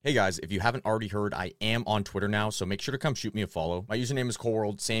Hey guys, if you haven't already heard, I am on Twitter now, so make sure to come shoot me a follow. My username is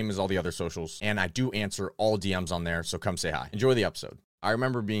ColeWorld, same as all the other socials, and I do answer all DMs on there, so come say hi. Enjoy the episode. I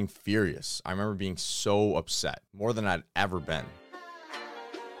remember being furious. I remember being so upset, more than I'd ever been.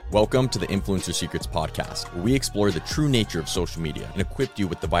 Welcome to the Influencer Secrets podcast, where we explore the true nature of social media and equip you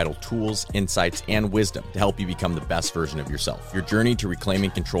with the vital tools, insights, and wisdom to help you become the best version of yourself. Your journey to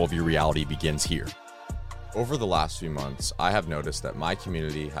reclaiming control of your reality begins here. Over the last few months, I have noticed that my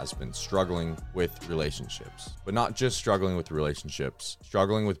community has been struggling with relationships, but not just struggling with relationships,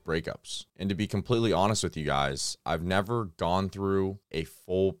 struggling with breakups. And to be completely honest with you guys, I've never gone through a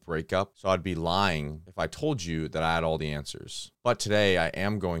full breakup, so I'd be lying if I told you that I had all the answers. But today I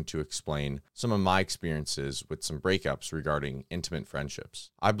am going to explain some of my experiences with some breakups regarding intimate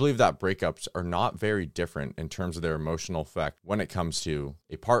friendships. I believe that breakups are not very different in terms of their emotional effect when it comes to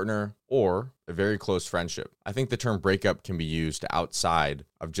a partner or a very close friendship. I think the term breakup can be used outside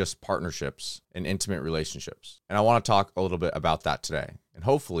of just partnerships and intimate relationships. And I want to talk a little bit about that today. And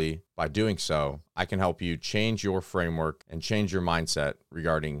hopefully, by doing so, I can help you change your framework and change your mindset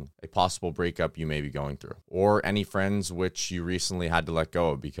regarding a possible breakup you may be going through, or any friends which you recently had to let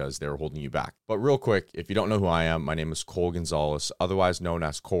go of because they were holding you back. But real quick, if you don't know who I am, my name is Cole Gonzalez, otherwise known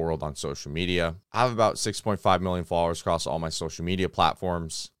as ColeWorld on social media. I have about 6.5 million followers across all my social media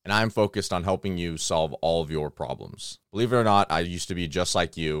platforms, and I'm focused on helping you solve all of your problems. Believe it or not, I used to be just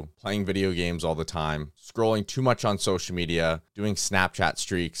like you, playing video games all the time, scrolling too much on social media, doing Snapchat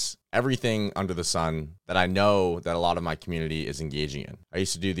streaks, everything under the sun that I know that a lot of my community is engaging in. I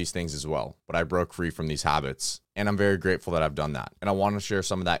used to do these things as well, but I broke free from these habits, and I'm very grateful that I've done that. And I want to share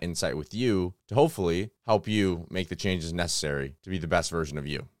some of that insight with you to hopefully help you make the changes necessary to be the best version of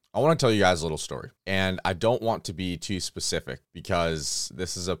you. I want to tell you guys a little story, and I don't want to be too specific because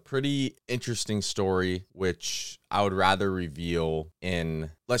this is a pretty interesting story, which I would rather reveal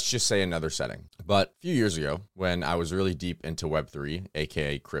in, let's just say, another setting. But a few years ago, when I was really deep into Web3,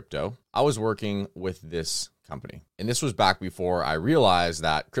 aka crypto, I was working with this company. And this was back before I realized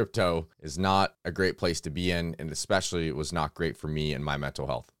that crypto is not a great place to be in, and especially it was not great for me and my mental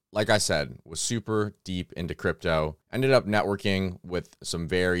health. Like I said, was super deep into crypto, ended up networking with some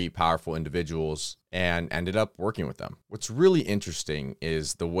very powerful individuals and ended up working with them. What's really interesting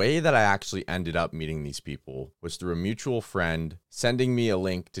is the way that I actually ended up meeting these people was through a mutual friend sending me a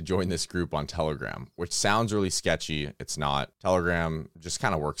link to join this group on Telegram, which sounds really sketchy. It's not. Telegram just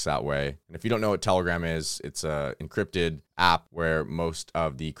kind of works that way. And if you don't know what Telegram is, it's an encrypted app where most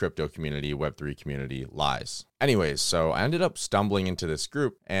of the crypto community, Web3 community lies. Anyways, so I ended up stumbling into this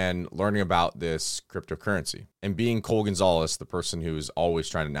group and learning about this cryptocurrency. And being Cole Gonzalez, the person who's always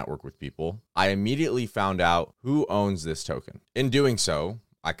trying to network with people, I immediately found out who owns this token. In doing so,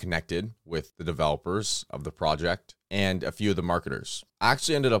 I connected with the developers of the project and a few of the marketers. I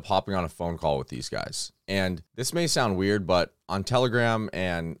actually ended up hopping on a phone call with these guys. And this may sound weird, but on Telegram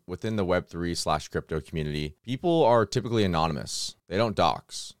and within the Web3/crypto community, people are typically anonymous. They don't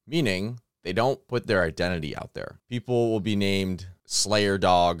dox, meaning they don't put their identity out there. People will be named Slayer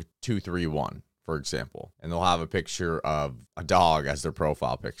Dog 231. For example, and they'll have a picture of a dog as their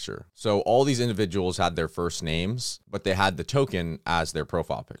profile picture. So all these individuals had their first names, but they had the token as their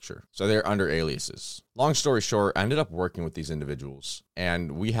profile picture. So they're under aliases. Long story short, I ended up working with these individuals,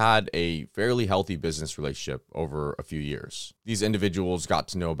 and we had a fairly healthy business relationship over a few years. These individuals got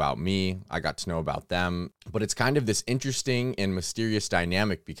to know about me, I got to know about them, but it's kind of this interesting and mysterious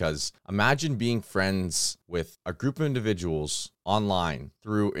dynamic because imagine being friends with a group of individuals online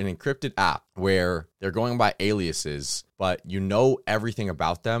through an encrypted app where they're going by aliases, but you know everything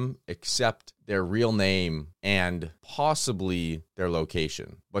about them except their real name and possibly their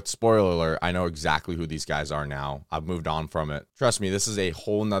location. But spoiler alert, I know exactly who these guys are now. I've moved on from it. Trust me, this is a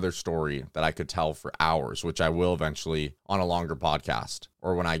whole nother story that I could tell for hours, which I will eventually on a longer podcast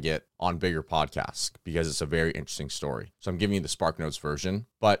or when I get on bigger podcasts because it's a very interesting story. So I'm giving you the Spark Notes version,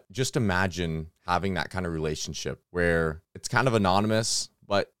 but just imagine having that kind of relationship where it's kind of anonymous,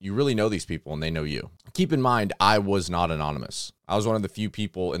 but you really know these people and they know you. Keep in mind, I was not anonymous. I was one of the few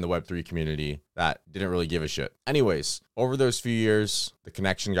people in the Web3 community that didn't really give a shit. Anyways, over those few years, the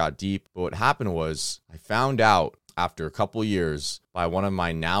connection got deep. But what happened was I found out after a couple years by one of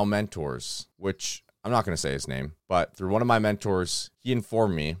my now mentors, which I'm not going to say his name, but through one of my mentors, he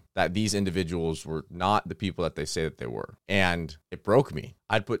informed me that these individuals were not the people that they say that they were. And it broke me.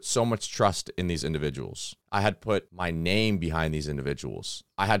 I'd put so much trust in these individuals. I had put my name behind these individuals.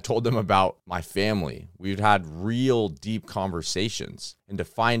 I had told them about my family. We'd had real deep conversations. And to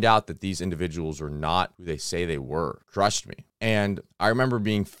find out that these individuals were not who they say they were crushed me. And I remember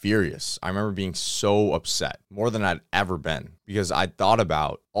being furious. I remember being so upset, more than I'd ever been, because I thought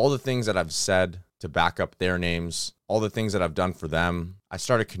about all the things that I've said to back up their names, all the things that I've done for them. I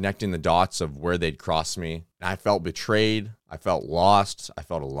started connecting the dots of where they'd crossed me. And I felt betrayed. I felt lost. I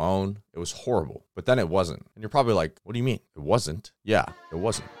felt alone. It was horrible. But then it wasn't. And you're probably like, what do you mean? It wasn't? Yeah, it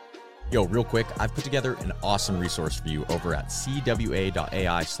wasn't. Yo, real quick, I've put together an awesome resource for you over at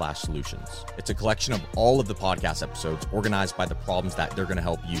cwa.ai/solutions. It's a collection of all of the podcast episodes organized by the problems that they're going to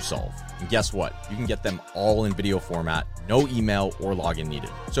help you solve. And guess what? You can get them all in video format, no email or login needed.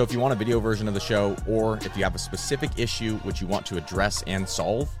 So if you want a video version of the show, or if you have a specific issue which you want to address and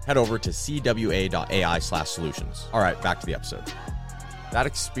solve, head over to cwa.ai/solutions. All right, back to the episode. That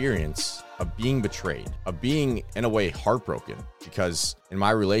experience of being betrayed, of being, in a way, heartbroken, because in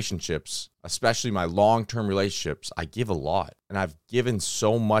my relationships, especially my long-term relationships, I give a lot. And I've given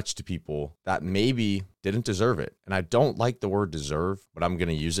so much to people that maybe didn't deserve it. And I don't like the word deserve, but I'm going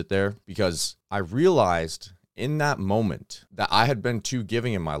to use it there because I realized in that moment that I had been too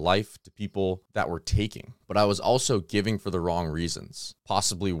giving in my life to people that were taking, but I was also giving for the wrong reasons,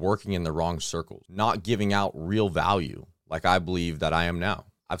 possibly working in the wrong circles, not giving out real value like I believe that I am now.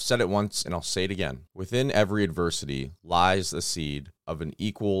 I've said it once and I'll say it again. Within every adversity lies the seed of an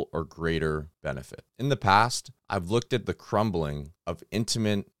equal or greater benefit. In the past, I've looked at the crumbling of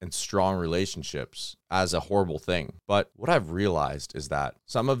intimate and strong relationships as a horrible thing. But what I've realized is that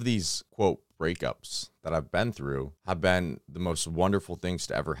some of these, quote, breakups that I've been through have been the most wonderful things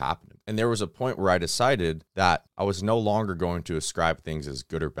to ever happen. And there was a point where I decided that I was no longer going to ascribe things as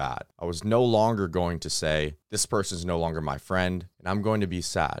good or bad. I was no longer going to say, this person's no longer my friend, and I'm going to be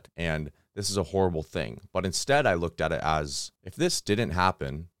sad, and this is a horrible thing. But instead, I looked at it as, if this didn't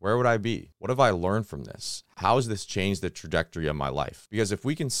happen, where would I be? What have I learned from this? How has this changed the trajectory of my life? Because if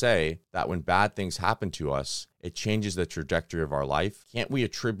we can say that when bad things happen to us, it changes the trajectory of our life, can't we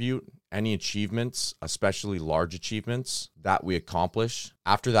attribute any achievements, especially large achievements, that we accomplish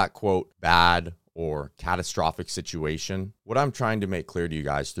after that, quote, bad or catastrophic situation? What I'm trying to make clear to you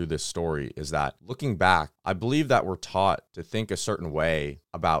guys through this story is that looking back, I believe that we're taught to think a certain way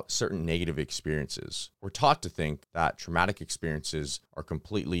about certain negative experiences. We're taught to think that traumatic experiences are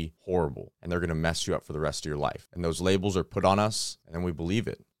completely horrible and they're going to mess you up for the rest of your life. And those labels are put on us and then we believe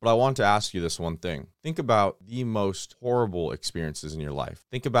it. But I want to ask you this one thing. Think about the most horrible experiences in your life.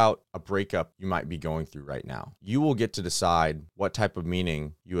 Think about a breakup you might be going through right now. You will get to decide what type of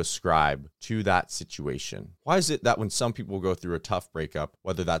meaning you ascribe to that situation. Why is it that when some people go through a tough breakup,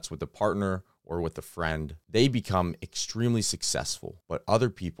 whether that's with a partner or with a friend, they become extremely successful, but other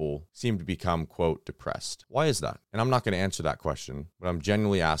people seem to become, quote, depressed? Why is that? And I'm not going to answer that question, but I'm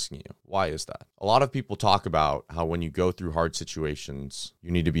genuinely asking you, why is that? A lot of people talk about how when you go through hard situations,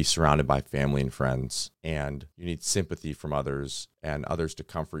 you need to be surrounded by family and friends, and you need sympathy from others and others to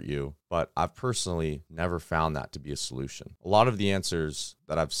comfort you. But I've personally never found that to be a solution. A lot of the answers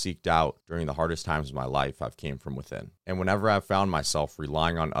that I've seeked out during the hardest times of my life have came from within. And whenever I've found myself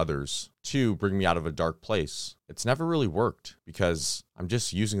relying on others to bring me out of a dark place, it's never really worked because I'm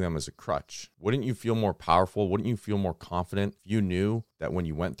just using them as a crutch. Wouldn't you feel more powerful? Wouldn't you feel more confident if you knew that when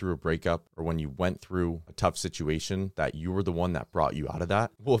you went through a breakup or when you went through a tough situation that you were the one that brought you out of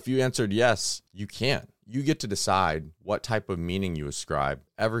that? Well, if you answered yes, you can. You get to decide what type of meaning you ascribe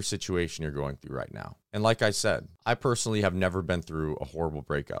every situation you're going through right now. And like I said, I personally have never been through a horrible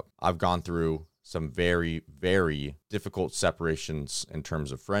breakup. I've gone through some very, very difficult separations in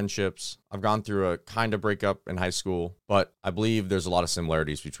terms of friendships. I've gone through a kind of breakup in high school, but I believe there's a lot of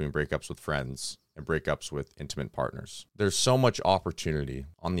similarities between breakups with friends and breakups with intimate partners. There's so much opportunity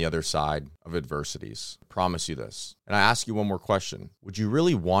on the other side of adversities. I promise you this. And I ask you one more question. Would you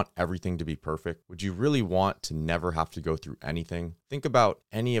really want everything to be perfect? Would you really want to never have to go through anything? Think about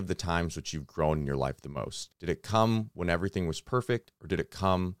any of the times which you've grown in your life the most. Did it come when everything was perfect, or did it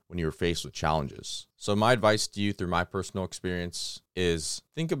come when you were faced with challenges? So my advice to you through my personal experience is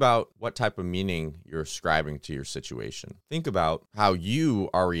think about what type of meaning you're ascribing to your situation. Think about how you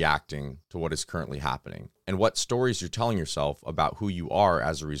are reacting to what is currently happening and what stories you're telling yourself about who you are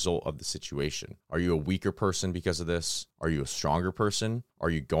as a result of the situation. Are you a weaker person because of this? Are you a stronger person? Are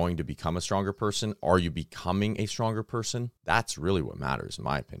you going to become a stronger person? Are you becoming a stronger person? That's really what matters, in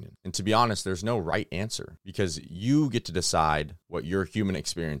my opinion. And to be honest, there's no right answer because you get to decide what your human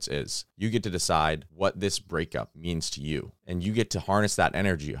experience is. You get to decide what this breakup means to you. And you get to harness that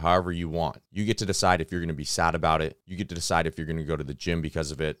energy however you want. You get to decide if you're going to be sad about it. You get to decide if you're going to go to the gym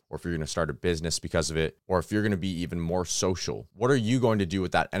because of it, or if you're going to start a business because of it, or if you're going to be even more social. What are you going to do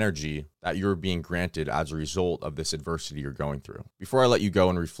with that energy that you're being granted as a result of this adversity you're going through? Before I let you go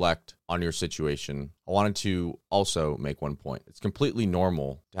and reflect on your situation, I wanted to also make one point. It's completely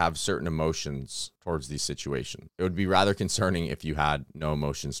normal to have certain emotions towards these situations. It would be rather concerning if you had no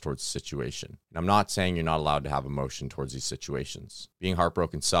emotions towards the situation. And I'm not saying you're not allowed to have emotion towards these situations. Being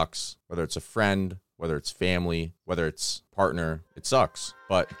heartbroken sucks, whether it's a friend, whether it's family, whether it's partner, it sucks.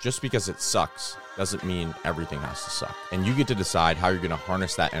 But just because it sucks doesn't mean everything has to suck. And you get to decide how you're going to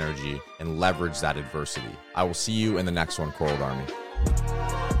harness that energy and leverage that adversity. I will see you in the next one, Coral Army.